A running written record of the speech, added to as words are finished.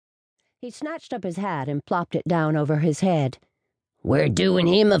He snatched up his hat and plopped it down over his head. "We're doing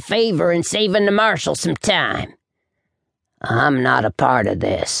him a favor and saving the marshal some time." "I'm not a part of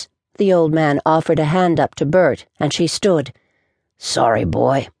this." The old man offered a hand up to Bert, and she stood. "Sorry,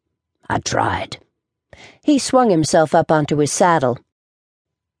 boy. I tried." He swung himself up onto his saddle.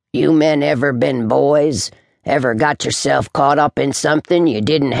 "You men ever been boys? Ever got yourself caught up in something you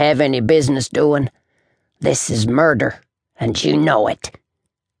didn't have any business doing? This is murder, and you know it."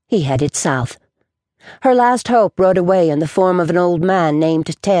 He headed south. Her last hope rode away in the form of an old man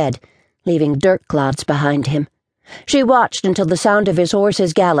named Ted, leaving dirt clods behind him. She watched until the sound of his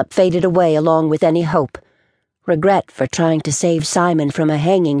horse's gallop faded away along with any hope. Regret for trying to save Simon from a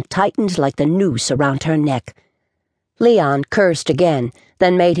hanging tightened like the noose around her neck. Leon cursed again,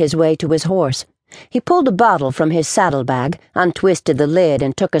 then made his way to his horse. He pulled a bottle from his saddlebag, untwisted the lid,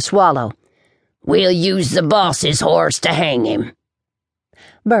 and took a swallow. "We'll use the boss's horse to hang him."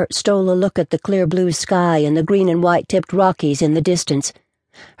 Bert stole a look at the clear blue sky and the green and white-tipped Rockies in the distance.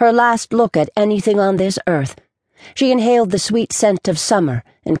 Her last look at anything on this earth. She inhaled the sweet scent of summer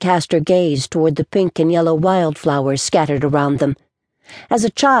and cast her gaze toward the pink and yellow wildflowers scattered around them. As a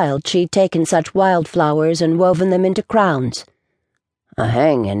child, she'd taken such wildflowers and woven them into crowns. "A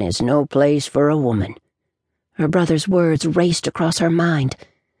hanging is no place for a woman." Her brother's words raced across her mind.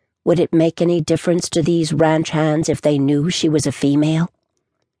 Would it make any difference to these ranch hands if they knew she was a female?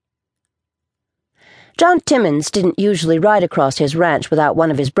 John Timmons didn't usually ride across his ranch without one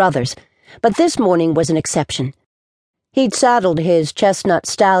of his brothers, but this morning was an exception. He'd saddled his chestnut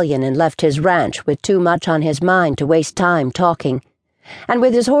stallion and left his ranch with too much on his mind to waste time talking. And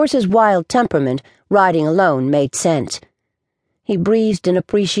with his horse's wild temperament, riding alone made sense. He breathed in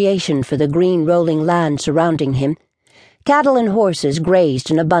appreciation for the green rolling land surrounding him. Cattle and horses grazed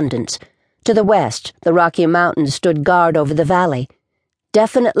in abundance. To the west, the Rocky Mountains stood guard over the valley.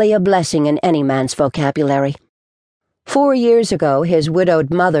 Definitely a blessing in any man's vocabulary. 4 years ago, his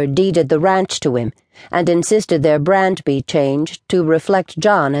widowed mother deeded the ranch to him and insisted their brand be changed to reflect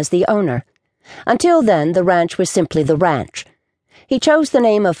John as the owner. Until then, the ranch was simply the ranch. He chose the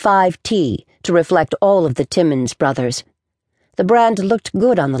name of 5T to reflect all of the Timmons brothers. The brand looked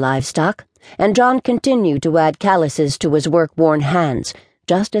good on the livestock, and John continued to add calluses to his work-worn hands,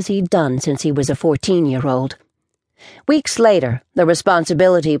 just as he'd done since he was a 14-year-old. Weeks later, the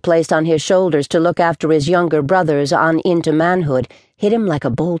responsibility placed on his shoulders to look after his younger brothers on into manhood hit him like a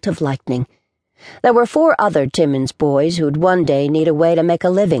bolt of lightning. There were 4 other Timmons boys who'd one day need a way to make a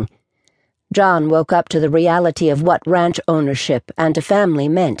living. John woke up to the reality of what ranch ownership and a family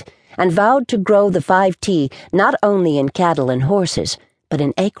meant, and vowed to grow the 5T not only in cattle and horses, but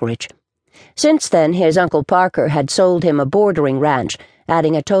in acreage. Since then, his Uncle Parker had sold him a bordering ranch,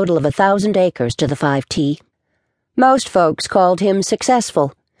 adding a total of 1,000 acres to the 5T. Most folks called him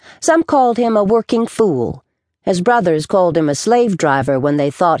successful. Some called him a working fool. His brothers called him a slave driver when they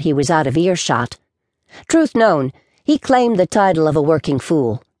thought he was out of earshot. Truth known, he claimed the title of a working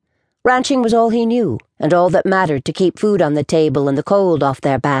fool. Ranching was all he knew, and all that mattered to keep food on the table and the cold off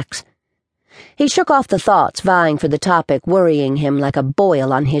their backs. He shook off the thoughts vying for the topic worrying him like a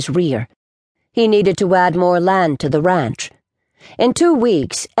boil on his rear. He needed to add more land to the ranch. In 2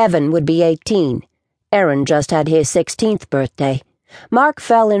 weeks, Evan would be 18. Aaron just had his 16th birthday. Mark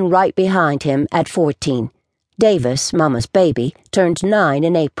fell in right behind him at 14. Davis, Mama's baby, turned 9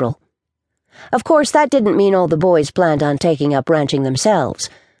 in April. Of course, that didn't mean all the boys planned on taking up ranching themselves.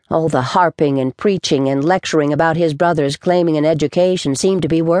 All the harping and preaching and lecturing about his brothers claiming an education seemed to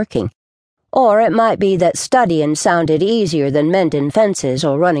be working. Or it might be that studying sounded easier than mending fences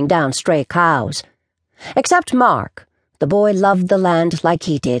or running down stray cows. Except Mark. The boy loved the land like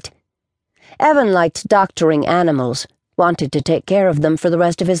he did. Evan liked doctoring animals, wanted to take care of them for the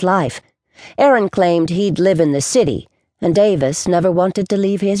rest of his life. Aaron claimed he'd live in the city, and Davis never wanted to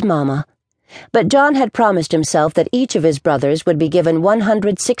leave his mama. But John had promised himself that each of his brothers would be given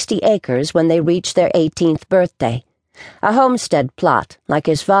 160 acres when they reached their 18th birthday. A homestead plot, like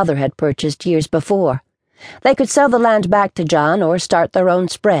his father had purchased years before. They could sell the land back to John or start their own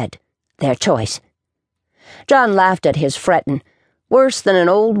spread. Their choice. John laughed at his frettin', worse than an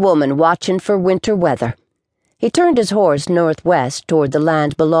old woman watchin' for winter weather. He turned his horse northwest toward the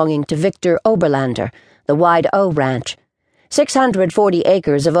land belonging to Victor Oberlander, the Wide O Ranch. 640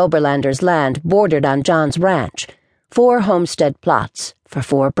 acres of Oberlander's land bordered on John's ranch. 4 homestead plots for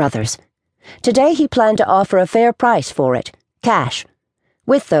 4 brothers. Today he planned to offer a fair price for it, cash.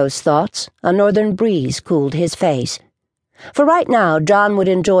 With those thoughts, a northern breeze cooled his face. For right now, John would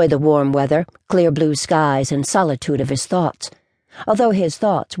enjoy the warm weather, clear blue skies, and solitude of his thoughts. Although his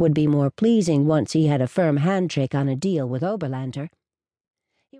thoughts would be more pleasing once he had a firm handshake on a deal with Oberlander.